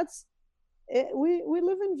 So that's we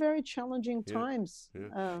live in very challenging times.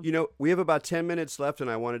 We have about 10 minutes left,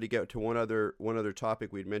 and I wanted to get to one other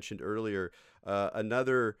topic we'd mentioned earlier.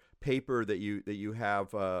 Another paper that you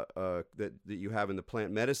have that you have in the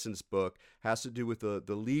plant medicines book has to do with the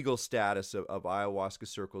legal status of ayahuasca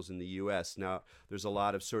circles in the U.S. Now, there's a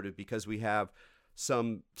lot of because we have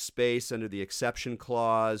some space under the exception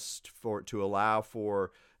clause to allow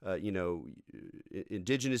for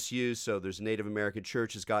indigenous use. So there's Native American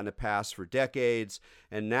Church has gotten a pass for decades,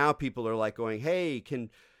 and now people are like going, hey, can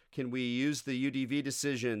we use the UDV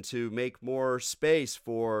decision to make more space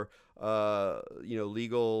for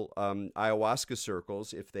legal ayahuasca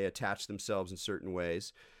circles if they attach themselves in certain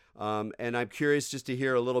ways? And I'm curious just to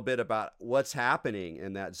hear a little bit about what's happening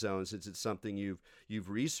in that zone, since it's something you've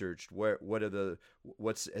researched. Have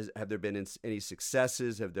there been any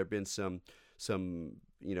successes? Have there been some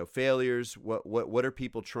failures? What are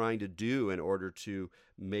people trying to do in order to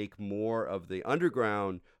make more of the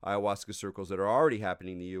underground ayahuasca circles that are already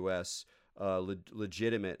happening in the U.S.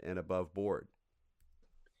 Legitimate and above board?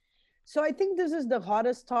 So I think this is the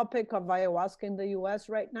hottest topic of ayahuasca in the US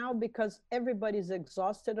right now, because everybody's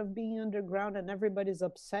exhausted of being underground and everybody's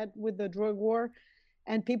upset with the drug war,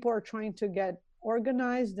 and people are trying to get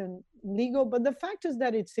organized and legal. But the fact is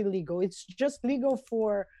that it's illegal. It's just legal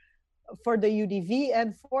for the UDV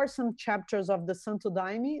and for some chapters of the Santo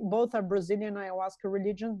Daime. Both are Brazilian ayahuasca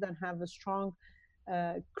religions that have a strong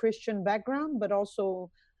Christian background, but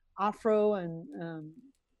also Afro and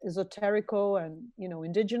esoterical and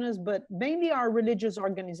indigenous, but mainly are religious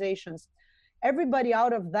organizations. Everybody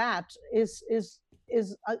out of that is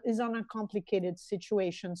on a complicated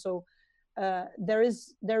situation. So there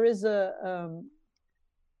is a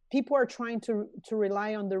people are trying to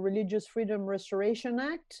rely on the Religious Freedom Restoration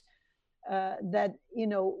Act that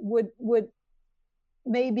would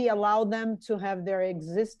maybe allow them to have their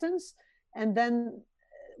existence. And then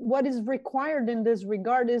what is required in this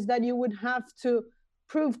regard is that you would have to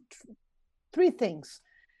prove three things.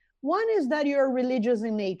 One is that you're religious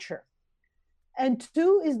in nature, and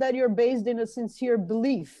two is that you're based in a sincere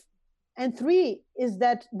belief, and three is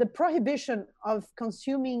that the prohibition of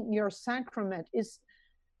consuming your sacrament is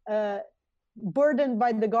burdened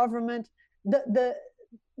by the government.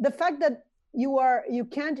 The fact that you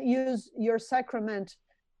can't use your sacrament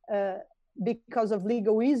because of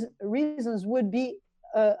legal reasons would be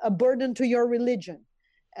a burden to your religion,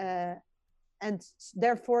 and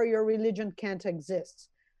therefore your religion can't exist.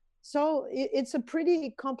 So it's a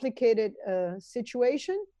pretty complicated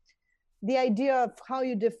situation. The idea of how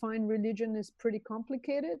you define religion is pretty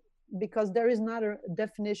complicated, because there is not a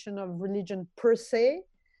definition of religion per se.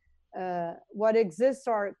 What exists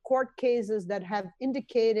are court cases that have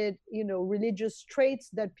indicated, religious traits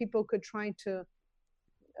that people could try to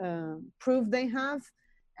prove they have.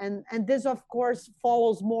 And this, of course,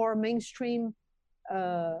 follows more mainstream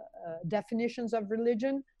definitions of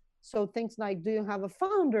religion. So things like, do you have a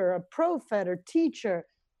founder, a prophet, or teacher?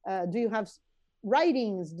 Do you have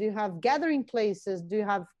writings? Do you have gathering places? Do you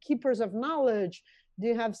have keepers of knowledge? Do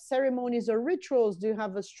you have ceremonies or rituals? Do you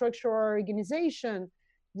have a structure or organization?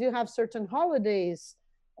 Do you have certain holidays?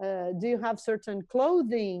 Do you have certain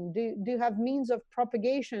clothing? Do you have means of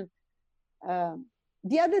propagation?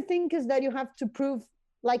 The other thing is that you have to prove,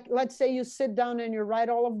 like, let's say you sit down and you write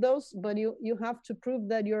all of those, but you have to prove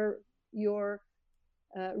that your your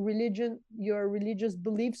religious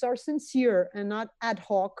beliefs are sincere and not ad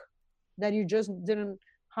hoc, that you just didn't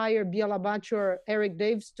hire Biel Abach or Eric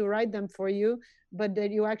Daves to write them for you, but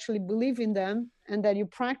that you actually believe in them and that you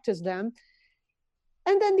practice them.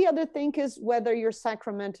 And then the other thing is whether your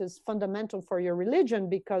sacrament is fundamental for your religion,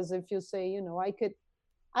 because if you say,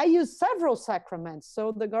 I use several sacraments,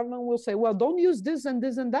 so the government will say, well, don't use this and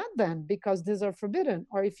this and that then, because these are forbidden.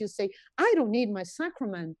 Or if you say, I don't need my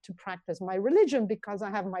sacrament to practice my religion because I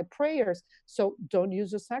have my prayers, so don't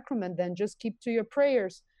use a sacrament then, just keep to your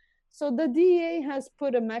prayers. So the DEA has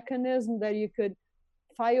put a mechanism that you could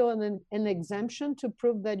file an exemption to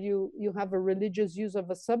prove that you have a religious use of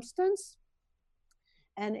a substance.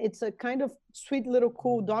 And it's a kind of sweet little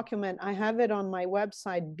cool document. I have it on my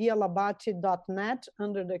website, bielabati.net,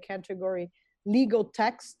 under the category legal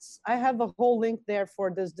texts. I have a whole link there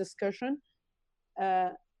for this discussion.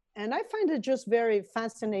 And I find it just very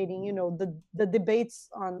fascinating, the debates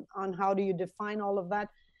on how do you define all of that.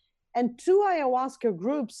 And two ayahuasca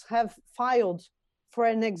groups have filed for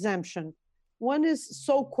an exemption. One is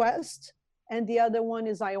SoulQuest, and the other one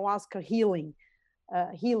is Ayahuasca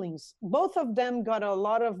Healings. Both of them got a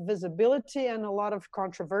lot of visibility and a lot of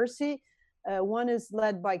controversy. One is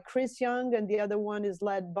led by Chris Young, and the other one is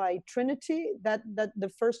led by Trinity.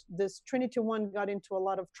 This Trinity one got into a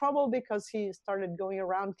lot of trouble because he started going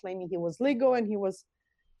around claiming he was legal, and he was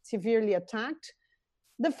severely attacked.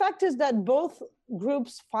 The fact is that both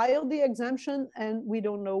groups filed the exemption, and we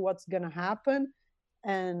don't know what's going to happen.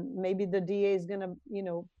 And maybe the DA is going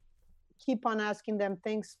to, keep on asking them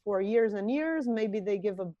things for years and years. Maybe they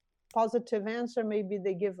give a positive answer, maybe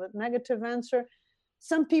they give a negative answer.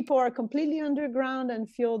 Some people are completely underground and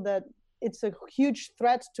feel that it's a huge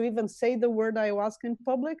threat to even say the word ayahuasca in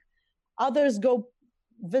public. Others go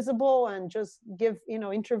visible and just give,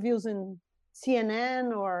 interviews in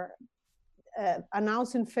CNN or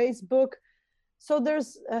announce in Facebook. So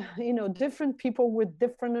there's, different people with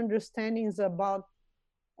different understandings about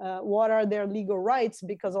what are their legal rights,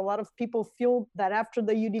 because a lot of people feel that after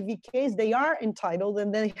the UDV case, they are entitled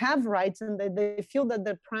and they have rights, and they feel that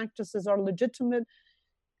their practices are legitimate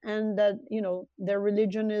and that, their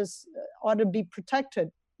religion ought to be protected.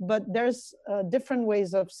 But there's different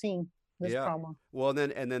ways of seeing this problem. Well,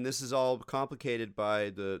 and then this is all complicated by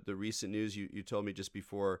the recent news you told me just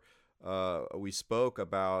before we spoke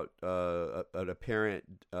about an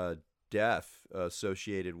apparent death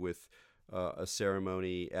associated with a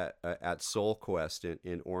ceremony at SoulQuest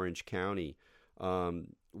in Orange County.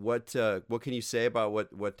 What can you say about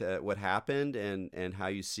what happened and how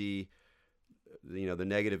you see the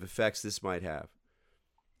negative effects this might have?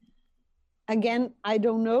 Again, I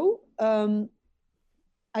don't know.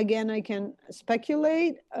 Again, I can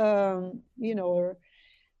speculate. Or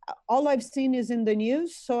all I've seen is in the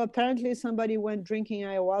news. So apparently somebody went drinking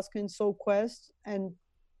ayahuasca in SoulQuest and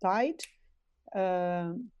died.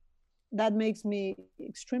 That makes me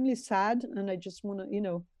extremely sad, and I just want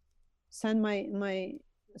to, send my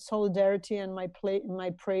solidarity and my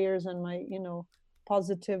prayers and my,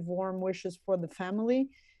 positive, warm wishes for the family,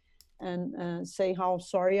 and say how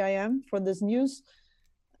sorry I am for this news.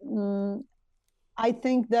 I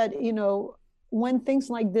think that, when things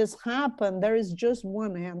like this happen, there is just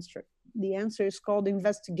one answer. The answer is called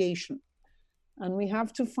investigation, and we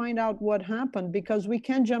have to find out what happened, because we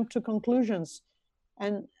can't jump to conclusions.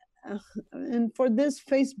 And for this,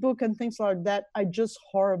 Facebook and things like that are just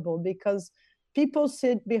horrible, because people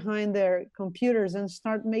sit behind their computers and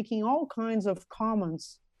start making all kinds of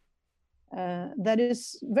comments. That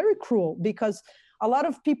is very cruel, because a lot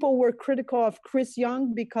of people were critical of Chris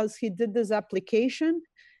Young because he did this application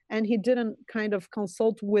and he didn't kind of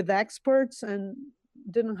consult with experts and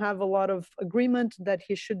didn't have a lot of agreement that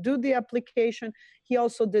he should do the application. He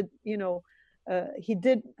also did, he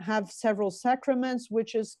did have several sacraments,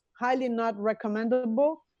 which is highly not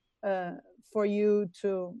recommendable for you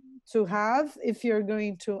to have if you're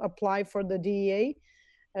going to apply for the DEA.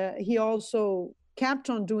 He also kept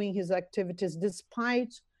on doing his activities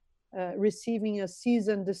despite receiving a cease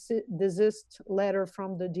and desist letter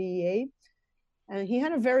from the DEA. And he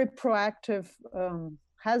had a very proactive,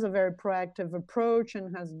 has a very proactive approach,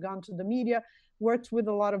 and has gone to the media, worked with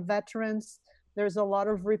a lot of veterans. There's a lot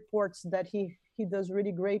of reports that he does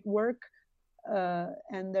really great work.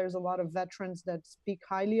 And there's a lot of veterans that speak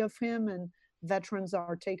highly of him, and veterans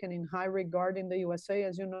are taken in high regard in the USA,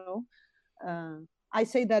 as you know. I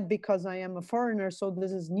say that because I am a foreigner, so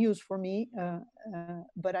this is news for me.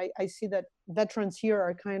 But I see that veterans here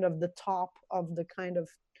are kind of the top of the kind of,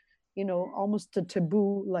 almost a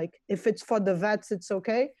taboo. Like if it's for the vets, it's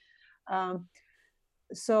okay. Um,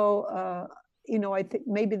 so I think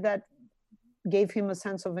maybe that gave him a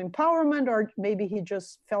sense of empowerment, or maybe he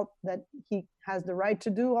just felt that he has the right to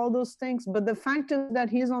do all those things. But the fact is that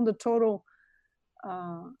he's on the total,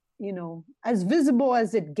 as visible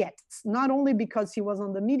as it gets, not only because he was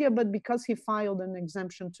on the media, but because he filed an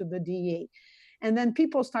exemption to the DEA. And then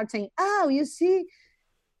people start saying, oh, you see,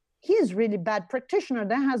 he's really bad practitioner.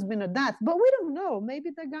 There has been a death, but we don't know.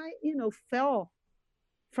 Maybe the guy, fell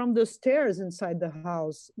from the stairs inside the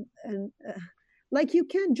house. And like, you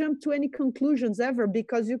can't jump to any conclusions ever,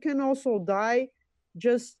 because you can also die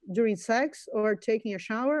just during sex or taking a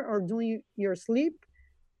shower or doing your sleep.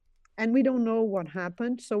 And we don't know what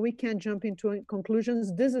happened, so we can't jump into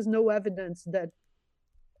conclusions. This is no evidence that,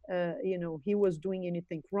 he was doing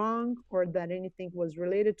anything wrong or that anything was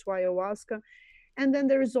related to ayahuasca. And then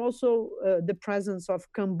there is also the presence of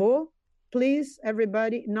kambo. Please,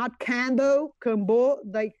 everybody, not kambo, kambo,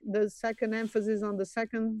 like the second emphasis on the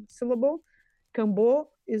second syllable. Kambo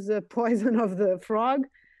is a poison of the frog.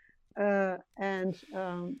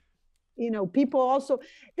 People also,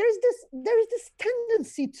 there's this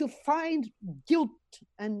tendency to find guilt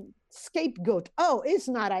and scapegoat. Oh, it's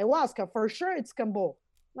not ayahuasca, for sure it's kambo.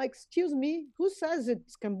 Like, excuse me, who says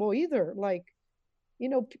it's kambo either? Like,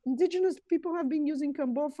 indigenous people have been using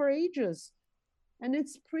kambo for ages, and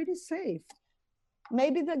it's pretty safe.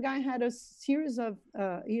 Maybe the guy had a series of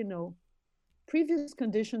previous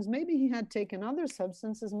conditions. Maybe he had taken other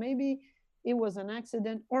substances. Maybe it was an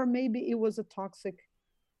accident, or maybe it was a toxic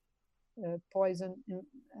poison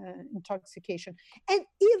intoxication. And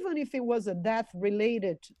even if it was a death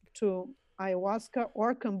related to ayahuasca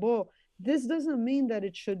or kambo, this doesn't mean that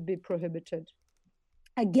it should be prohibited.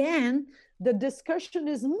 Again, the discussion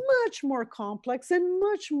is much more complex and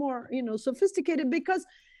much more sophisticated, because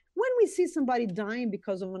when we see somebody dying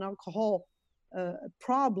because of an alcohol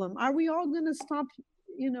problem, are we all going to stop?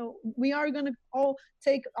 We are going to all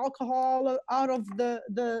take alcohol out of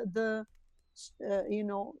the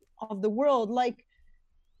of the world. Like,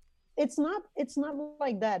 it's not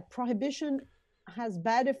like that. Prohibition has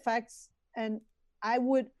bad effects, and I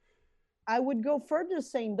would go further,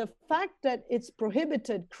 saying the fact that it's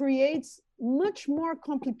prohibited creates much more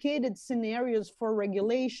complicated scenarios for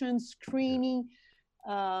regulation, screening,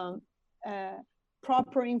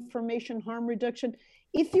 proper information harm reduction.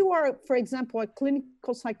 If you are, for example, a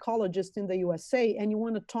clinical psychologist in the USA and you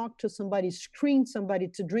want to talk to somebody, screen somebody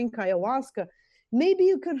to drink ayahuasca, maybe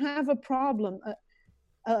you could have a problem,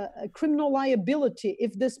 a criminal liability,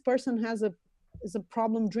 if this person has a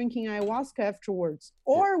problem drinking ayahuasca afterwards,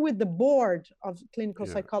 or with the board of clinical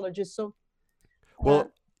psychologists. So,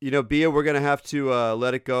 well, Bia, we're going to have to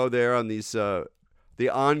let it go there on these the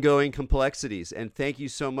ongoing complexities, and thank you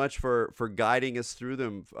so much for guiding us through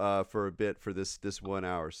them for a bit for this 1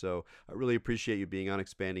 hour. So I really appreciate you being on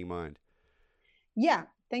Expanding Mind. Yeah,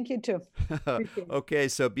 thank you too. Okay,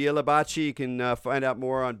 so Bia Labache, you can find out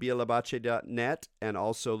more on bialabache.net and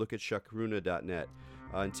also look at chacruna.net.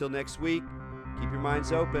 Until next week, keep your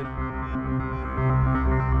minds open.